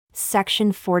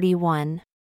Section 41.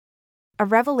 A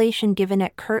revelation given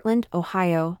at Kirtland,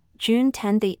 Ohio, June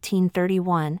 10,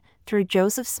 1831, through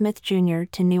Joseph Smith, Jr.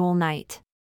 to Newell Knight.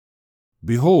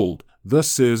 Behold, thus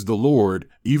says the Lord,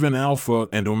 even Alpha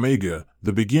and Omega,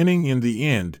 the beginning and the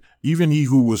end, even he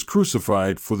who was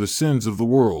crucified for the sins of the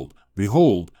world.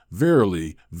 Behold,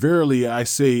 verily, verily I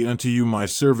say unto you, my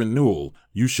servant Newell,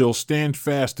 you shall stand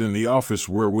fast in the office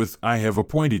wherewith I have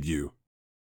appointed you.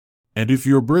 And if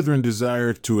your brethren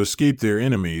desire to escape their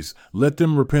enemies, let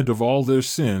them repent of all their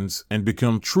sins and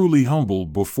become truly humble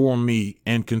before me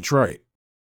and contrite.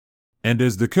 And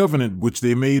as the covenant which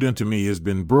they made unto me has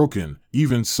been broken,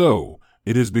 even so,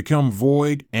 it has become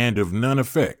void and of none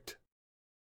effect.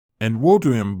 And woe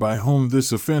to him by whom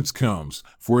this offense comes,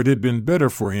 for it had been better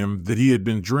for him that he had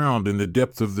been drowned in the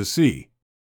depth of the sea.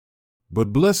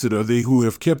 But blessed are they who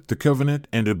have kept the covenant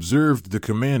and observed the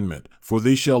commandment, for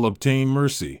they shall obtain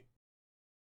mercy.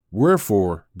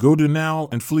 Wherefore, go to now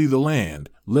and flee the land,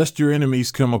 lest your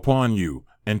enemies come upon you,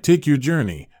 and take your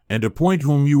journey, and appoint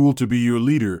whom you will to be your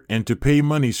leader and to pay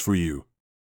monies for you.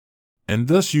 And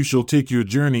thus you shall take your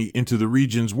journey into the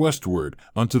regions westward,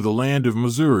 unto the land of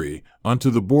Missouri, unto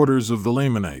the borders of the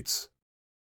Lamanites.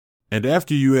 And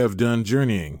after you have done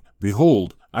journeying,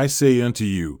 behold, I say unto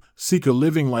you, seek a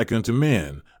living like unto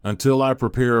men, until I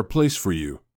prepare a place for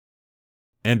you.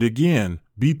 And again,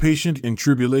 be patient in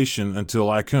tribulation until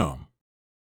I come.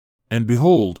 And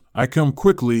behold, I come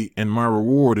quickly, and my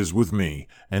reward is with me,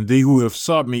 and they who have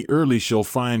sought me early shall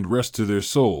find rest to their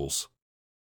souls.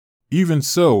 Even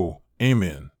so,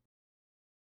 Amen.